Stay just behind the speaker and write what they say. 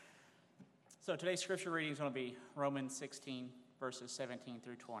So today's scripture reading is going to be Romans 16, verses 17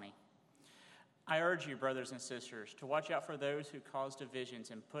 through 20. I urge you, brothers and sisters, to watch out for those who cause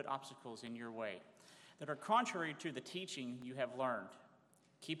divisions and put obstacles in your way that are contrary to the teaching you have learned.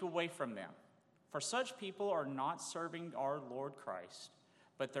 Keep away from them, for such people are not serving our Lord Christ,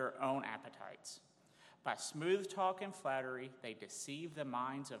 but their own appetites. By smooth talk and flattery, they deceive the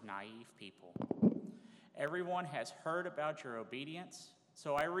minds of naive people. Everyone has heard about your obedience,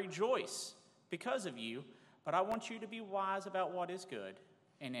 so I rejoice because of you, but I want you to be wise about what is good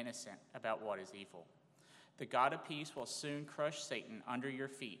and innocent about what is evil. The God of peace will soon crush Satan under your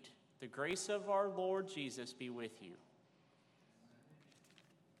feet. The grace of our Lord Jesus be with you.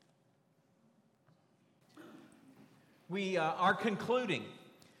 We are concluding.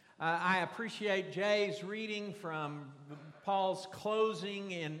 I appreciate Jay's reading from Paul's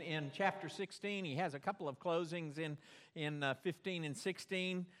closing in chapter 16. He has a couple of closings in 15 and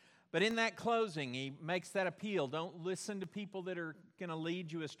 16. But in that closing, he makes that appeal. Don't listen to people that are going to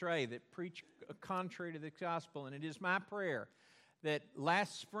lead you astray, that preach contrary to the gospel. And it is my prayer that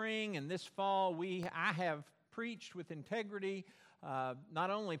last spring and this fall, I have preached with integrity, not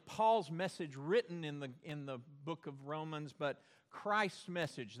only Paul's message written in the book of Romans, but Christ's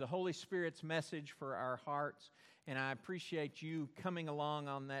message, the Holy Spirit's message for our hearts. And I appreciate you coming along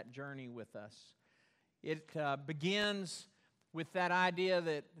on that journey with us. It begins with that idea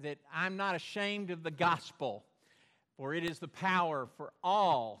that I'm not ashamed of the gospel, for it is the power for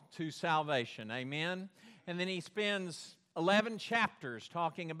all to salvation. Amen? And then he spends 11 chapters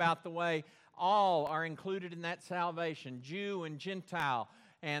talking about the way all are included in that salvation, Jew and Gentile,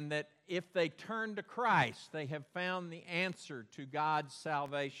 and that if they turn to Christ, they have found the answer to God's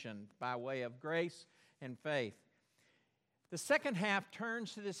salvation by way of grace and faith. The second half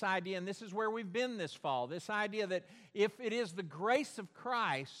turns to this idea, and this is where we've been this fall, this idea that if it is the grace of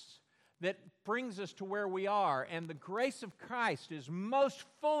Christ that brings us to where we are, and the grace of Christ is most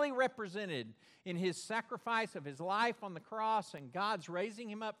fully represented in His sacrifice of His life on the cross and God's raising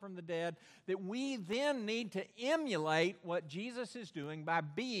Him up from the dead, that we then need to emulate what Jesus is doing by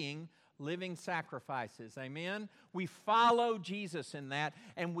being living sacrifices. Amen? We follow Jesus in that,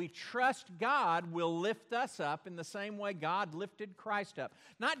 and we trust God will lift us up in the same way God lifted Christ up.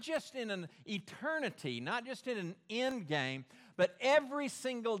 Not just in an eternity, not just in an end game, but every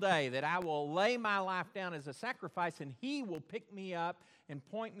single day that I will lay my life down as a sacrifice, and He will pick me up and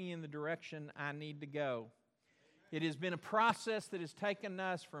point me in the direction I need to go. It has been a process that has taken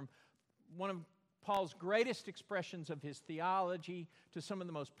us from one of Paul's greatest expressions of his theology to some of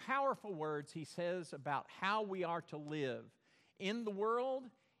the most powerful words he says about how we are to live in the world,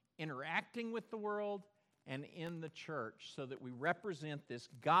 interacting with the world, and in the church, so that we represent this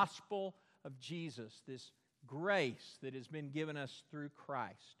gospel of Jesus, this grace that has been given us through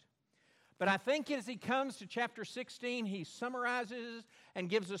Christ. But I think as he comes to chapter 16, he summarizes and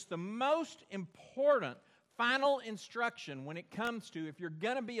gives us the most important final instruction when it comes to, if you're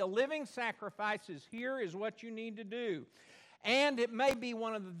going to be a living sacrifice, here is what you need to do. And it may be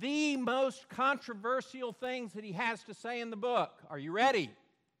one of the most controversial things that he has to say in the book. Are you ready?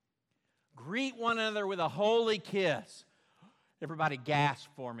 Greet one another with a holy kiss. Everybody gasp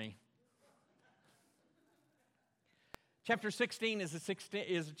for me. Chapter 16 is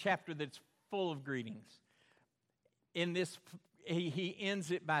a chapter that's full of greetings. In this He ends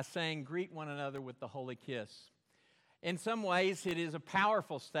it by saying, greet one another with the holy kiss. In some ways, it is a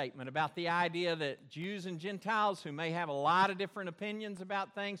powerful statement about the idea that Jews and Gentiles who may have a lot of different opinions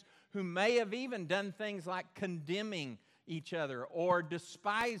about things, who may have even done things like condemning each other or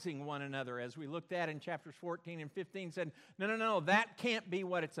despising one another, as we looked at in chapters 14 and 15, said, no, that can't be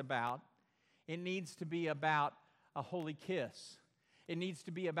what it's about. It needs to be about a holy kiss. It needs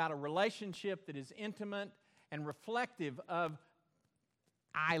to be about a relationship that is intimate and reflective of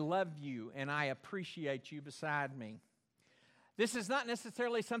I love you and I appreciate you beside me. This is not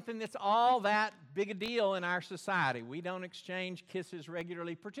necessarily something that's all that big a deal in our society. We don't exchange kisses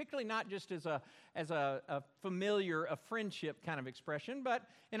regularly, particularly not just as a familiar, a friendship kind of expression, but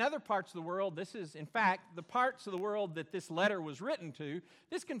in other parts of the world, this is, in fact, the parts of the world that this letter was written to,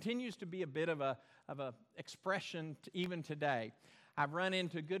 this continues to be a bit of a expression even today. I've run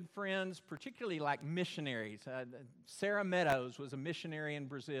into good friends, particularly like missionaries. Sarah Meadows was a missionary in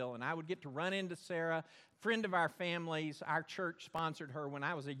Brazil, and I would get to run into Sarah friend of our family's. Our church sponsored her when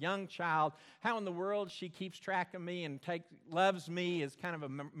I was a young child. How in the world she keeps track of me and loves me is kind of a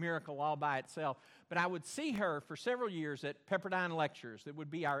miracle all by itself. But I would see her for several years at Pepperdine Lectures. That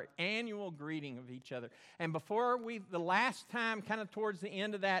would be our annual greeting of each other. And the last time, kind of towards the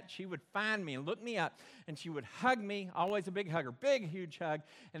end of that, she would find me and look me up, and she would hug me, always a big hugger, big, huge hug,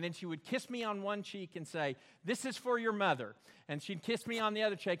 and then she would kiss me on one cheek and say, "This is for your mother." And she'd kiss me on the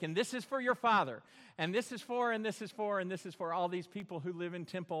other cheek, and "This is for your father." And this is for, and this is for, and this is for all these people who live in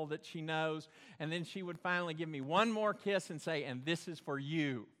Temple that she knows. And then she would finally give me one more kiss and say, "And this is for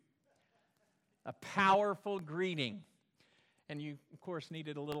you." A powerful greeting. And you, of course,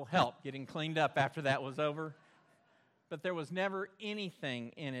 needed a little help getting cleaned up after that was over. But there was never anything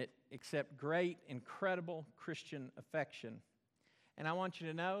in it except great, incredible Christian affection. And I want you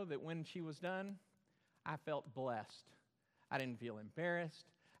to know that when she was done, I felt blessed. I didn't feel embarrassed.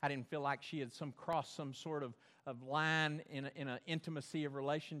 I didn't feel like she had crossed some sort of line in an intimacy of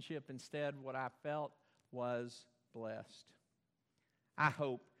relationship. Instead, what I felt was blessed. I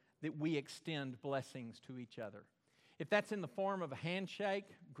hope that we extend blessings to each other. If that's in the form of a handshake,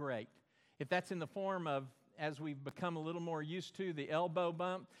 great. If that's in the form of, as we've become a little more used to, the elbow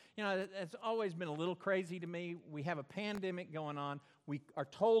bump, it's always been a little crazy to me. We have a pandemic going on. We are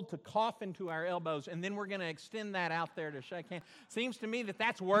told to cough into our elbows, and then we're going to extend that out there to shake hands. Seems to me that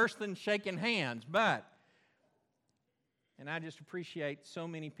that's worse than shaking hands, and I just appreciate so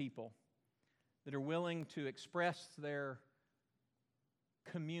many people that are willing to express their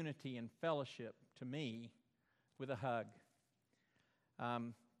community and fellowship to me with a hug.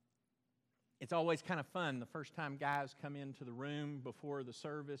 It's always kind of fun the first time guys come into the room before the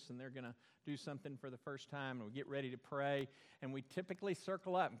service and they're going to do something for the first time, and we get ready to pray, and we typically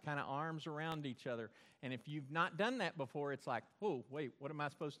circle up and kind of arms around each other. And if you've not done that before, it's like, "Oh, wait, what am I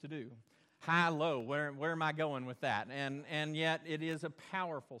supposed to do? High, low, where am I going with that?" And yet it is a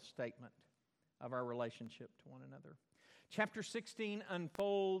powerful statement of our relationship to one another. Chapter 16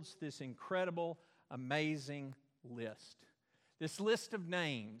 unfolds this incredible, amazing list. This list of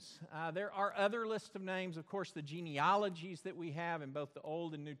names. There are other lists of names, of course, the genealogies that we have in both the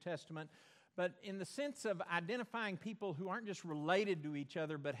Old and New Testament. But in the sense of identifying people who aren't just related to each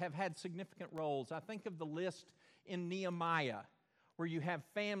other, but have had significant roles, I think of the list in Nehemiah, where you have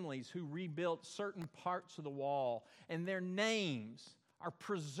families who rebuilt certain parts of the wall, and their names are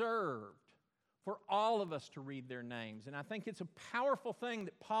preserved for all of us to read their names. And I think it's a powerful thing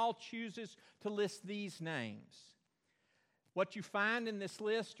that Paul chooses to list these names. What you find in this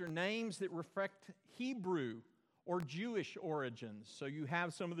list are names that reflect Hebrew or Jewish origins. So you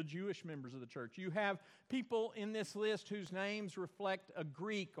have some of the Jewish members of the church. You have people in this list whose names reflect a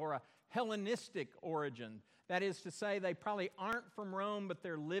Greek or a Hellenistic origin. That is to say, they probably aren't from Rome, but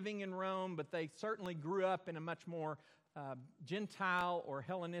they're living in Rome, but they certainly grew up in a much more Gentile or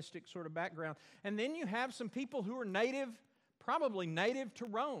Hellenistic sort of background. And then you have some people who are probably native to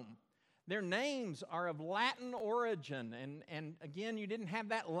Rome. Their names are of Latin origin. And again, you didn't have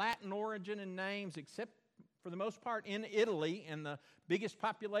that Latin origin in names except for the most part in Italy, and the biggest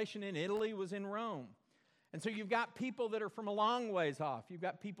population in Italy was in Rome. And so you've got people that are from a long ways off. You've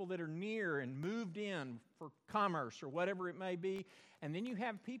got people that are near and moved in for commerce or whatever it may be. And then you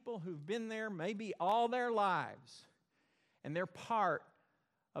have people who've been there maybe all their lives. And they're part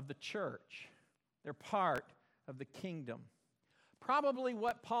of the church. They're part of the kingdom. Probably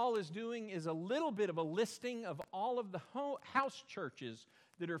what Paul is doing is a little bit of a listing of all of the house churches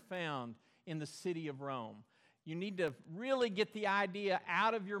that are found in the city of Rome. You need to really get the idea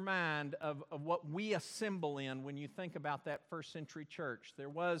out of your mind of what we assemble in when you think about that first century church. There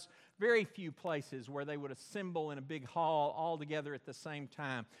was very few places where they would assemble in a big hall all together at the same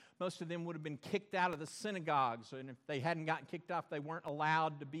time. Most of them would have been kicked out of the synagogues, and if they hadn't gotten kicked off, they weren't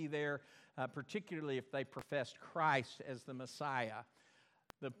allowed to be there, particularly if they professed Christ as the Messiah.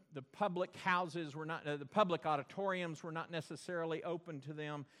 The public houses were not, the public auditoriums were not necessarily open to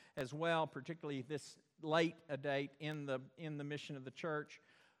them as well, particularly this late a date in the mission of the church.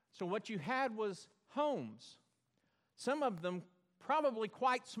 So what you had was homes. Some of them probably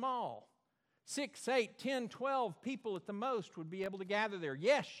quite small. 6, 8, 10, 12 people at the most would be able to gather there.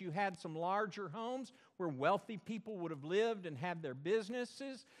 Yes, you had some larger homes where wealthy people would have lived and had their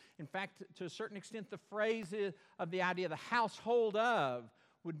businesses. In fact, to a certain extent, the phrase of the idea the household of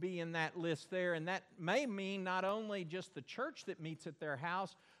would be in that list there. And that may mean not only just the church that meets at their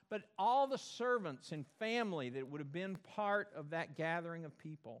house, but all the servants and family that would have been part of that gathering of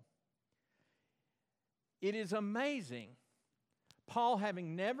people. It is amazing, Paul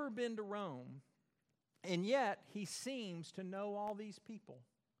having never been to Rome, and yet he seems to know all these people.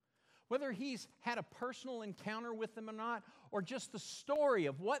 whether he's had a personal encounter with them or not, or just the story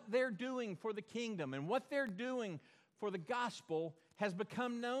of what they're doing for the kingdom and what they're doing for the gospel has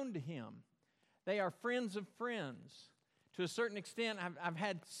become known to him. They are friends of friends. To a certain extent, I've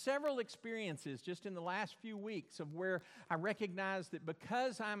had several experiences just in the last few weeks of where I recognize that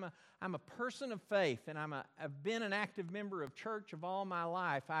because I'm a person of faith and I've been an active member of church of all my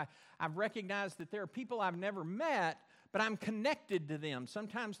life, I've recognized that there are people I've never met, but I'm connected to them,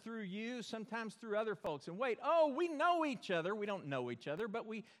 sometimes through you, sometimes through other folks. And we know each other. We don't know each other, but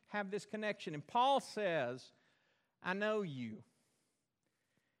we have this connection. And Paul says, I know you.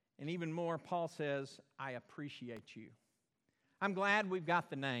 And even more, Paul says, I appreciate you. I'm glad we've got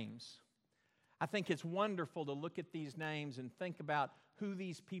the names. I think it's wonderful to look at these names and think about who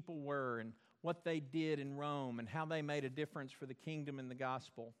these people were and what they did in Rome and how they made a difference for the kingdom and the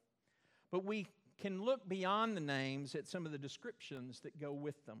gospel. But we can look beyond the names at some of the descriptions that go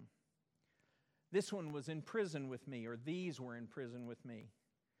with them. This one was in prison with me, or these were in prison with me.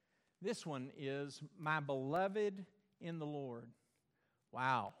 This one is my beloved in the Lord.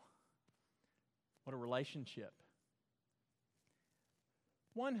 Wow. What a relationship.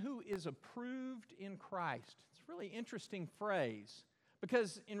 One who is approved in Christ. It's a really interesting phrase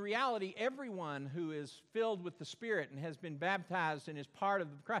because in reality, everyone who is filled with the Spirit and has been baptized and is part of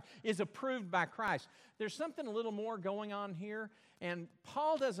Christ is approved by Christ. There's something a little more going on here, and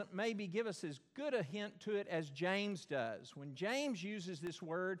Paul doesn't maybe give us as good a hint to it as James does. When James uses this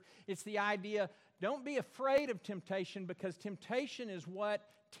word, it's the idea, don't be afraid of temptation because temptation is what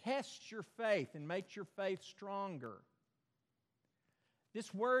tests your faith and makes your faith stronger.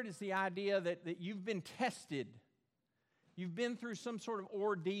 This word is the idea that you've been tested. You've been through some sort of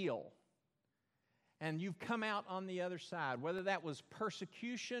ordeal. And you've come out on the other side. Whether that was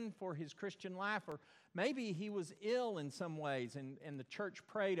persecution for his Christian life, or maybe he was ill in some ways and the church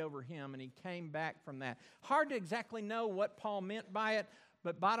prayed over him and he came back from that. Hard to exactly know what Paul meant by it,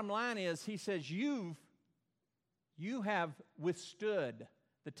 but bottom line is he says you have withstood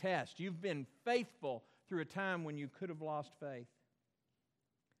the test. You've been faithful through a time when you could have lost faith.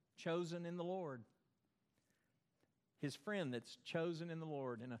 Chosen in the Lord. His friend that's chosen in the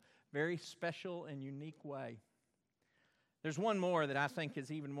Lord in a very special and unique way. There's one more that I think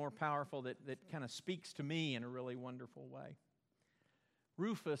is even more powerful that kind of speaks to me in a really wonderful way.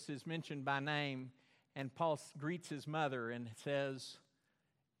 Rufus is mentioned by name, and Paul greets his mother and says,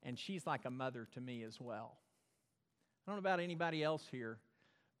 and she's like a mother to me as well. I don't know about anybody else here,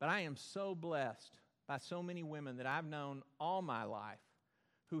 but I am so blessed by so many women that I've known all my life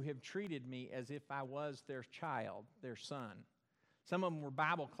who have treated me as if I was their child, their son. Some of them were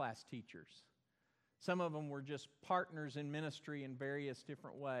Bible class teachers. Some of them were just partners in ministry in various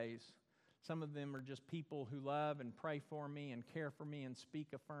different ways. Some of them are just people who love and pray for me and care for me and speak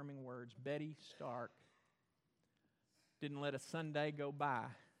affirming words. Betty Stark didn't let a Sunday go by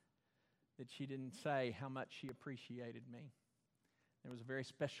that she didn't say how much she appreciated me. There was a very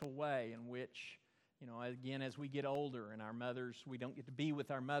special way in which, again, as we get older and our mothers, we don't get to be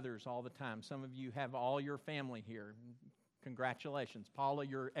with our mothers all the time. Some of you have all your family here. Congratulations. Paula,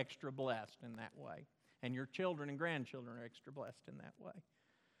 you're extra blessed in that way. And your children and grandchildren are extra blessed in that way.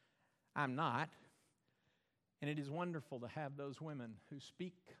 I'm not. And it is wonderful to have those women who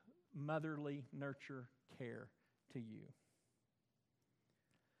speak motherly nurture care to you.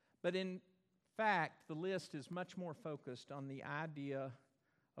 But in fact, the list is much more focused on the idea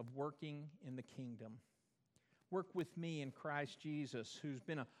of working in the kingdom. Work with me in Christ Jesus, who's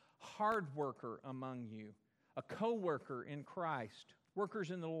been a hard worker among you, a co-worker in Christ, workers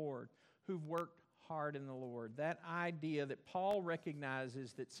in the Lord who've worked hard in the Lord. That idea that Paul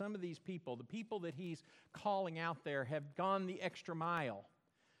recognizes that some of these people, the people that he's calling out there, have gone the extra mile.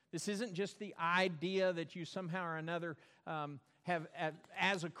 This isn't just the idea that you somehow or another have,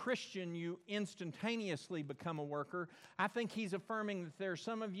 as a Christian, you instantaneously become a worker. I think he's affirming that there are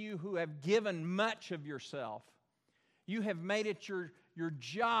some of you who have given much of yourself. You have made it your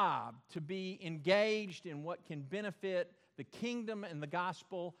job to be engaged in what can benefit the kingdom and the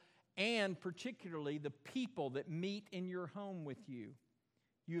gospel, and particularly the people that meet in your home with you.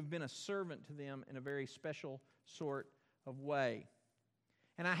 You have been a servant to them in a very special sort of way.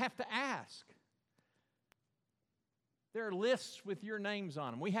 And I have to ask, there are lists with your names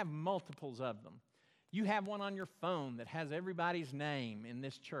on them. We have multiples of them. You have one on your phone that has everybody's name in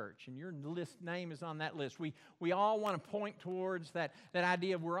this church, and your name is on that list. We all want to point towards that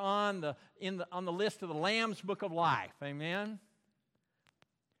idea of we're on the list of the Lamb's Book of Life. Amen?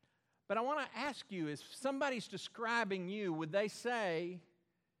 But I want to ask you, if somebody's describing you, would they say,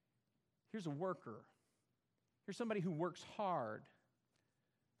 here's a worker. Here's somebody who works hard,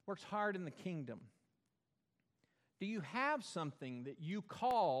 works hard in the kingdom? Do you have something that you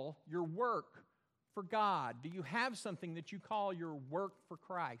call your work for God? Do you have something that you call your work for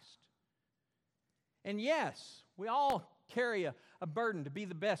Christ? And yes, we all carry a burden to be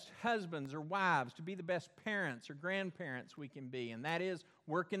the best husbands or wives, to be the best parents or grandparents we can be, and that is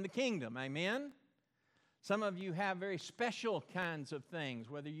work in the kingdom. Amen? Some of you have very special kinds of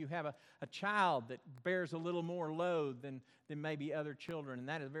things, whether you have a child that bears a little more load than maybe other children, and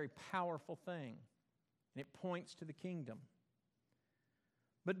that is a very powerful thing, and it points to the kingdom.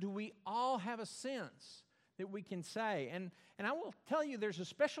 But do we all have a sense that we can say, and I will tell you there's a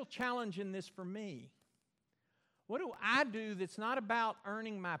special challenge in this for me. What do I do that's not about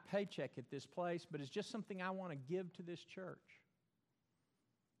earning my paycheck at this place, but is just something I want to give to this church?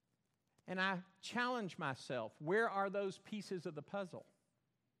 And I challenge myself, where are those pieces of the puzzle?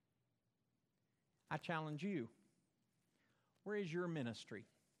 I challenge you, where is your ministry?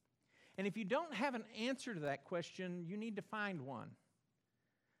 And if you don't have an answer to that question, you need to find one.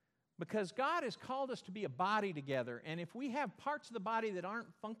 Because God has called us to be a body together, and if we have parts of the body that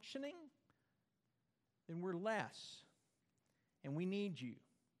aren't functioning, then we're less. And we need you.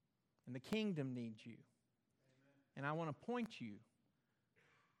 And the kingdom needs you. Amen. And I want to point you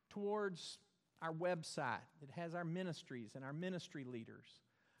towards our website that has our ministries and our ministry leaders.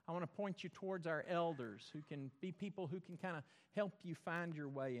 I want to point you towards our elders who can be people who can kind of help you find your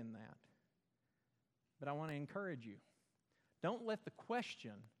way in that. But I want to encourage you. Don't let the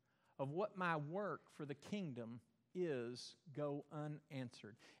question of what my work for the kingdom is go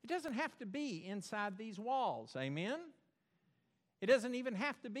unanswered. It doesn't have to be inside these walls, amen? It doesn't even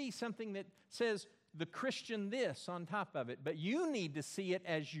have to be something that says the Christian this on top of it, but you need to see it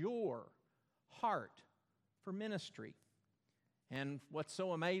as your heart for ministry. And what's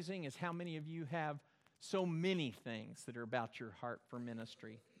so amazing is how many of you have so many things that are about your heart for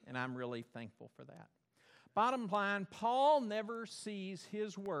ministry, and I'm really thankful for that. Bottom line, Paul never sees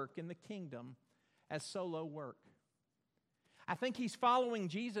his work in the kingdom as solo work. I think he's following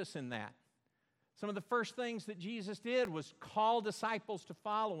Jesus in that. Some of the first things that Jesus did was call disciples to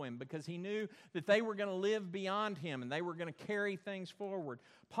follow him because he knew that they were going to live beyond him and they were going to carry things forward.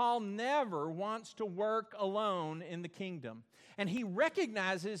 Paul never wants to work alone in the kingdom. And he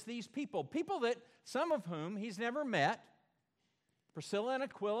recognizes these people that some of whom he's never met. Priscilla and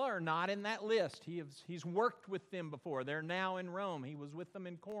Aquila are not in that list. He's worked with them before. They're now in Rome. He was with them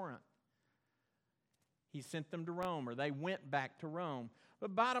in Corinth. He sent them to Rome, or they went back to Rome.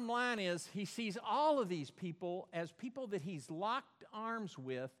 But bottom line is, he sees all of these people as people that he's locked arms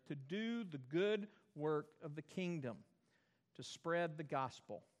with to do the good work of the kingdom, to spread the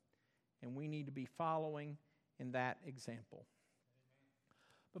gospel. And we need to be following in that example.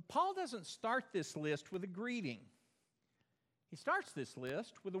 But Paul doesn't start this list with a greeting. He starts this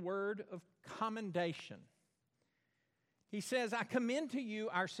list with a word of commendation. He says, I commend to you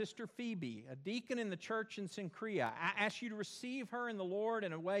our sister Phoebe, a deacon in the church in Cenchrea. I ask you to receive her in the Lord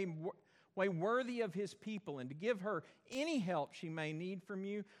in a way worthy of his people, and to give her any help she may need from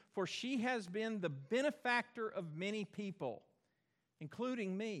you, for she has been the benefactor of many people,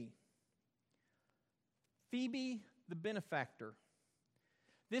 including me. Phoebe, the benefactor.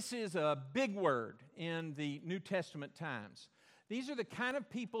 This is a big word in the New Testament times. These are the kind of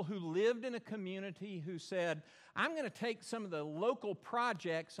people who lived in a community who said, I'm going to take some of the local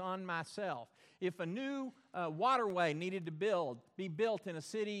projects on myself. If a new waterway needed to be built in a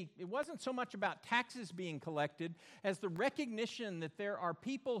city, it wasn't so much about taxes being collected as the recognition that there are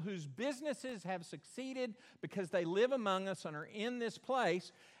people whose businesses have succeeded because they live among us and are in this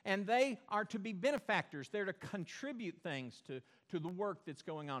place, and they are to be benefactors. They're to contribute things to the work that's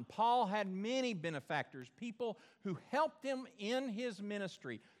going on. Paul had many benefactors, people who helped him in his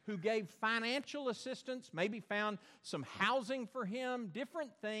ministry, who gave financial assistance, maybe found some housing for him,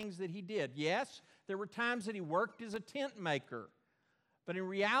 different things that he did. Yes, there were times that he worked as a tent maker, but in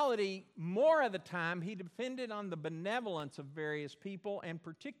reality, more of the time, he depended on the benevolence of various people, and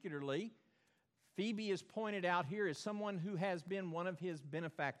particularly, Phoebe is pointed out here as someone who has been one of his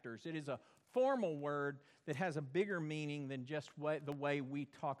benefactors. It is a formal word that has a bigger meaning than just the way we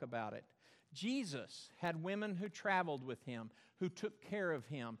talk about it. Jesus had women who traveled with him, who took care of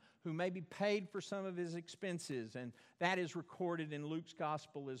him, who maybe paid for some of his expenses, and that is recorded in Luke's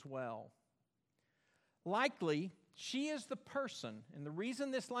gospel as well. Likely, she is the person, and the reason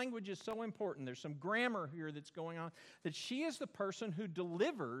this language is so important, there's some grammar here that's going on, that she is the person who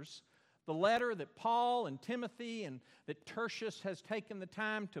delivers the letter that Paul and Timothy and that Tertius has taken the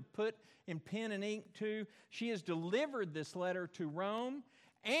time to put in pen and ink to. She has delivered this letter to Rome,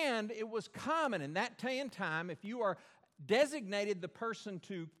 and it was common in that day and time, if you are designated the person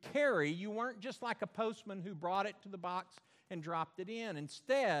to carry. You weren't just like a postman who brought it to the box and dropped it in.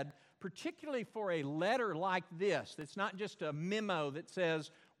 Instead, particularly for a letter like this, that's not just a memo that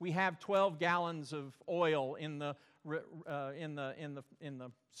says we have 12 gallons of oil in the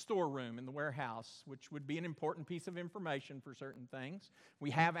storeroom, in the warehouse, which would be an important piece of information for certain things.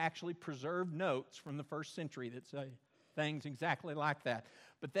 We have actually preserved notes from the first century that say things exactly like that.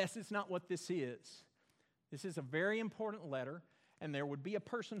 But this is not what this is. This is a very important letter, and there would be a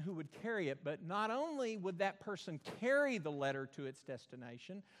person who would carry it, but not only would that person carry the letter to its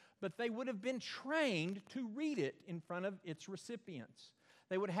destination, but they would have been trained to read it in front of its recipients.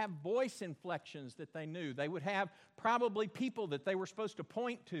 They would have voice inflections that they knew. They would have probably people that they were supposed to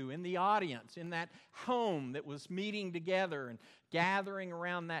point to in the audience, in that home that was meeting together and gathering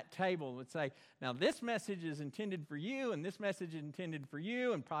around that table, would say, now this message is intended for you, and this message is intended for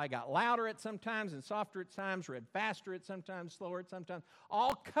you, and probably got louder at sometimes and softer at times, read faster at sometimes, slower at sometimes,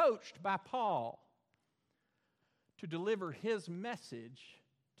 all coached by Paul to deliver his message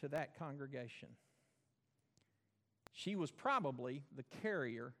to that congregation. She was probably the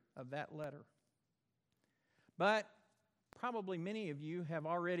carrier of that letter. But probably many of you have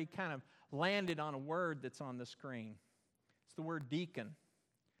already kind of landed on a word that's on the screen. It's the word deacon.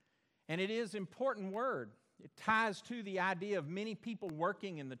 And it is an important word. It ties to the idea of many people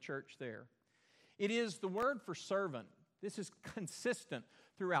working in the church there. It is the word for servant. This is consistent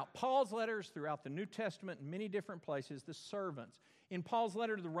throughout Paul's letters, throughout the New Testament, in many different places, the servants. In Paul's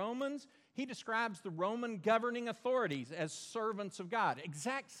letter to the Romans, he describes the Roman governing authorities as servants of God.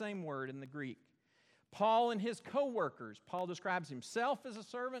 Exact same word in the Greek. Paul and his co-workers. Paul describes himself as a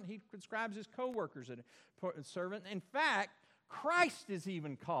servant. He describes his co-workers as a servant. In fact, Christ is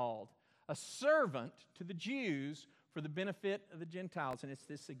even called a servant to the Jews for the benefit of the Gentiles. And it's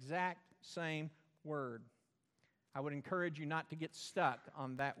this exact same word. I would encourage you not to get stuck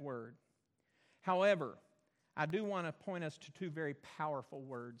on that word. However, I do want to point us to two very powerful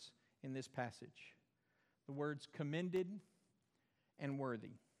words in this passage. The words commended and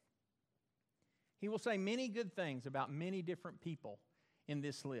worthy. He will say many good things about many different people in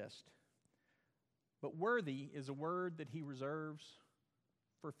this list. But worthy is a word that he reserves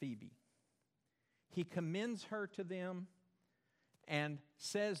for Phoebe. He commends her to them and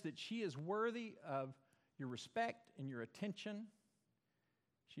says that she is worthy of your respect and your attention.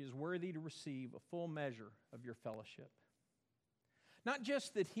 She is worthy to receive a full measure of your fellowship. Not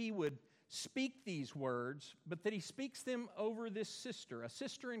just that he would speak these words, but that he speaks them over this sister, a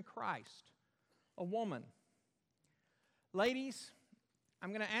sister in Christ, a woman. Ladies, I'm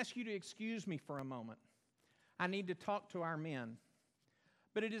going to ask you to excuse me for a moment. I need to talk to our men.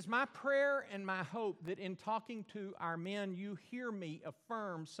 But it is my prayer and my hope that in talking to our men, you hear me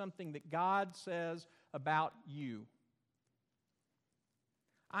affirm something that God says about you.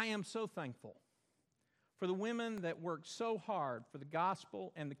 I am so thankful for the women that work so hard for the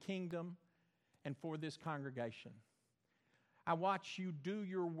gospel and the kingdom and for this congregation. I watch you do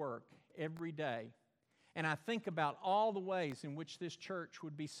your work every day, and I think about all the ways in which this church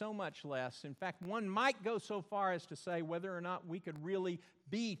would be so much less. In fact, one might go so far as to say whether or not we could really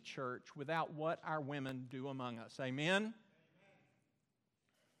be church without what our women do among us. Amen?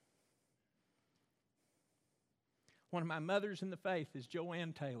 One of my mothers in the faith is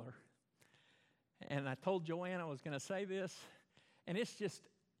Joanne Taylor. And I told Joanne I was going to say this, and it's just,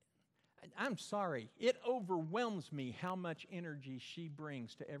 I'm sorry, it overwhelms me how much energy she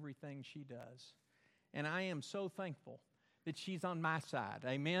brings to everything she does. And I am so thankful that she's on my side,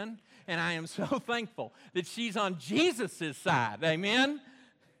 amen? And I am so thankful that she's on Jesus' side, amen?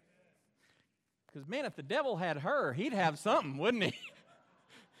 Because, man, if the devil had her, he'd have something, wouldn't he?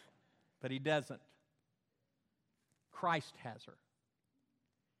 But he doesn't. Christ has her.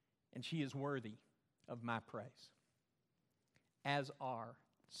 And she is worthy of my praise, as are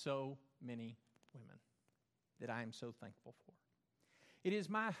so many women that I am so thankful for. It is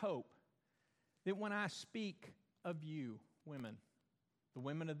my hope that when I speak of you, women, the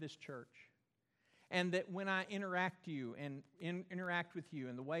women of this church, and that when I interact with you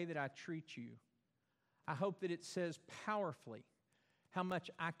in the way that I treat you, I hope that it says powerfully how much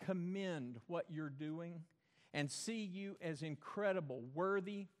I commend what you're doing and see you as incredible,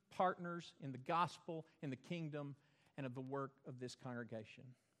 worthy partners in the gospel, in the kingdom, and of the work of this congregation.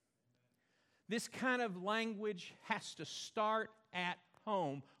 This kind of language has to start at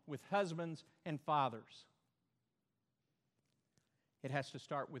home with husbands and fathers. It has to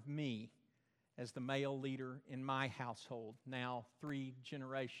start with me as the male leader in my household, now 3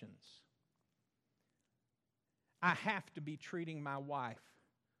 generations. I have to be treating my wife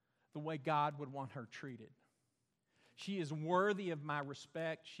the way God would want her treated. She is worthy of my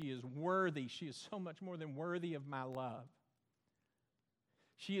respect. She is worthy. She is so much more than worthy of my love.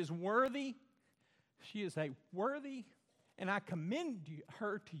 She is worthy. She is a worthy, and I commend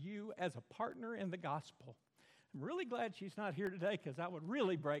her to you as a partner in the gospel. I'm really glad she's not here today because I would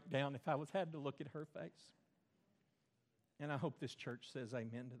really break down if I had to look at her face. And I hope this church says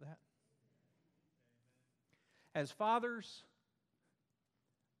amen to that. As fathers,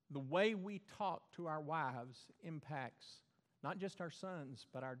 the way we talk to our wives impacts not just our sons,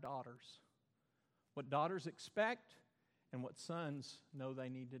 but our daughters. What daughters expect and what sons know they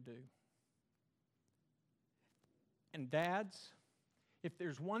need to do. And dads, if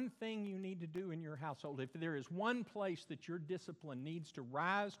there's one thing you need to do in your household, if there is one place that your discipline needs to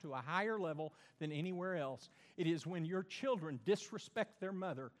rise to a higher level than anywhere else, it is when your children disrespect their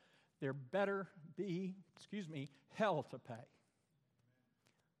mother, there better be, hell to pay.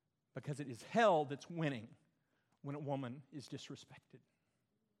 Because it is hell that's winning when a woman is disrespected.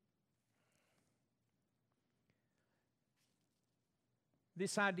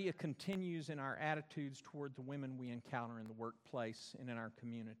 This idea continues in our attitudes toward the women we encounter in the workplace and in our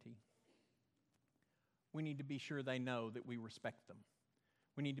community. We need to be sure they know that we respect them.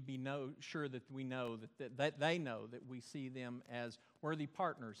 We need to be sure that we know that they know that we see them as worthy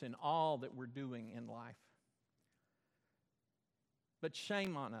partners in all that we're doing in life. But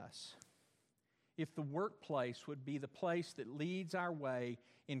shame on us if the workplace would be the place that leads our way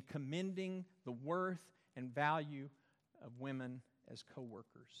in commending the worth and value of women as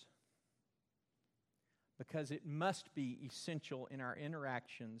co-workers. Because it must be essential in our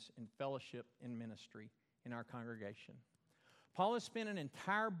interactions in fellowship and ministry in our congregation. Paul has spent an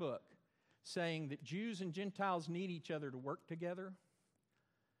entire book saying that Jews and Gentiles need each other to work together.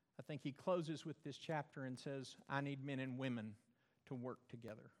 I think he closes with this chapter and says, I need men and women to work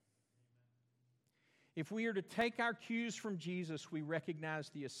together. If we are to take our cues from Jesus, we recognize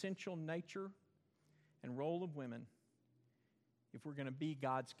the essential nature and role of women if we're going to be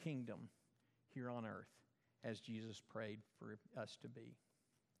God's kingdom here on earth, as Jesus prayed for us to be.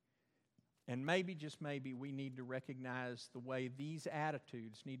 And maybe, just maybe, we need to recognize the way these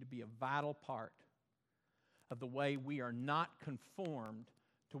attitudes need to be a vital part of the way we are not conformed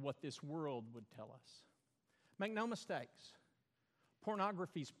to what this world would tell us. Make no mistakes.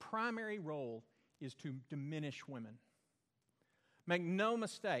 Pornography's primary role is to diminish women. Make no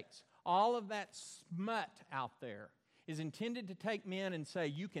mistakes. All of that smut out there is intended to take men and say,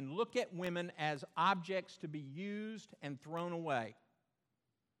 you can look at women as objects to be used and thrown away.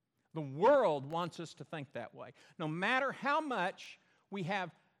 The world wants us to think that way. No matter how much we have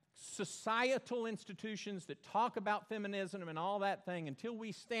societal institutions that talk about feminism and all that thing, until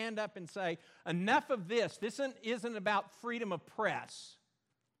we stand up and say, enough of this. This isn't about freedom of press.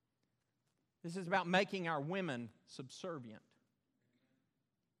 This is about making our women subservient.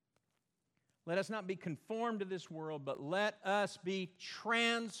 Let us not be conformed to this world, but let us be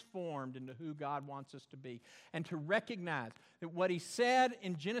transformed into who God wants us to be. And to recognize that what he said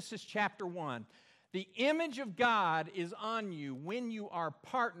in Genesis chapter 1, the image of God is on you when you are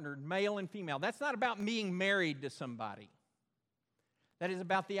partnered, male and female. That's not about being married to somebody. That is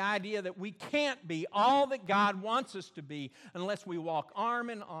about the idea that we can't be all that God wants us to be unless we walk arm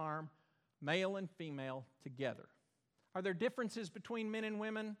in arm, male and female, together. Are there differences between men and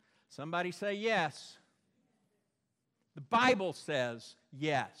women? Somebody say yes. The Bible says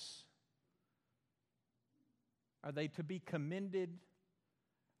yes. Are they to be commended?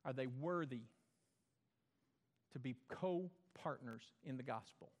 Are they worthy to be co-partners in the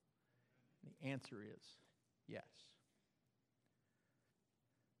gospel? The answer is yes.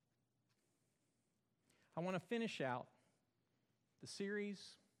 I want to finish out the series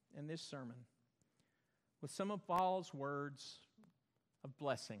and this sermon with some of Paul's words of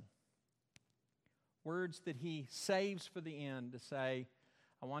blessing. Words that he saves for the end to say,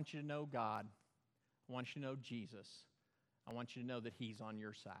 I want you to know God. I want you to know Jesus. I want you to know that he's on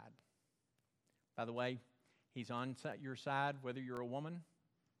your side. By the way, he's on your side whether you're a woman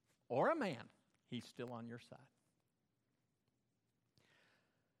or a man. He's still on your side.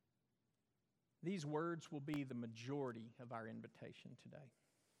 These words will be the majority of our invitation today.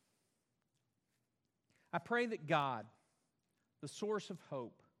 I pray that God, the source of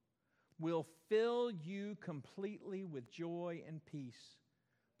hope, will fill you completely with joy and peace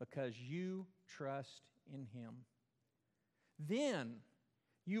because you trust in him. Then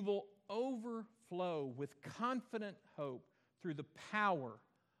you will overflow with confident hope through the power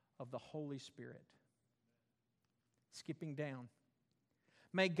of the Holy Spirit. Skipping down.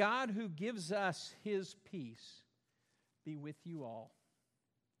 May God, who gives us his peace, be with you all.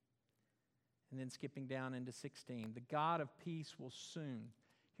 And then skipping down into 16, the God of peace will soon.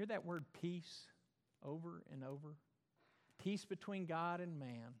 Hear that word peace over and over? Peace between God and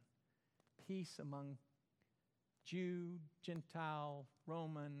man. Peace among Jew, Gentile,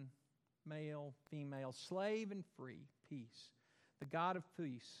 Roman, male, female, slave and free. Peace. The God of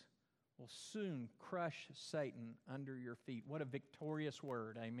peace will soon crush Satan under your feet. What a victorious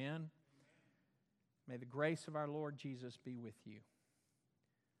word. Amen? May the grace of our Lord Jesus be with you.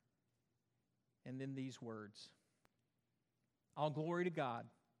 And then these words. All glory to God,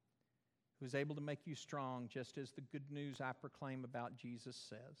 who is able to make you strong, just as the good news I proclaim about Jesus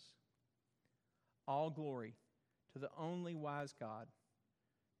says. All glory to the only wise God,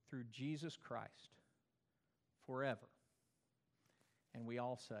 through Jesus Christ, forever. And we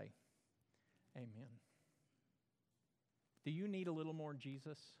all say, amen. Do you need a little more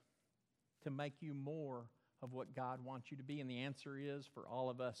Jesus to make you more of what God wants you to be? And the answer is, for all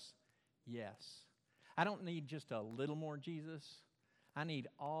of us, yes. I don't need just a little more Jesus. I need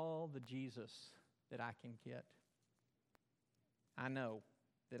all the Jesus that I can get. I know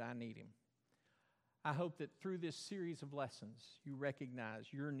that I need Him. I hope that through this series of lessons, you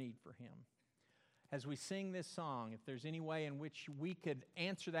recognize your need for Him. As we sing this song, if there's any way in which we could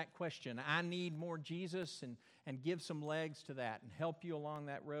answer that question, I need more Jesus, and give some legs to that and help you along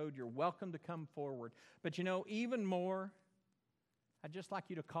that road, you're welcome to come forward. But you know, even more, I'd just like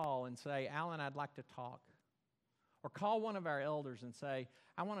you to call and say, Alan, I'd like to talk. Or call one of our elders and say,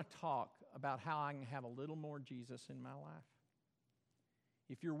 I want to talk about how I can have a little more Jesus in my life.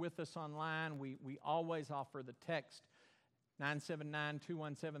 If you're with us online, we always offer the text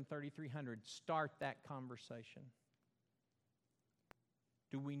 979-217-3300. Start that conversation.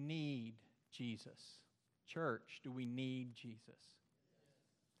 Do we need Jesus? Church, do we need Jesus?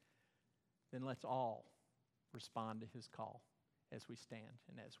 Then let's all respond to His call as we stand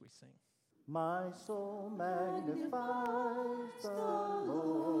and as we sing. My soul magnifies the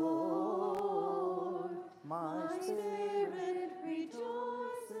Lord, my spirit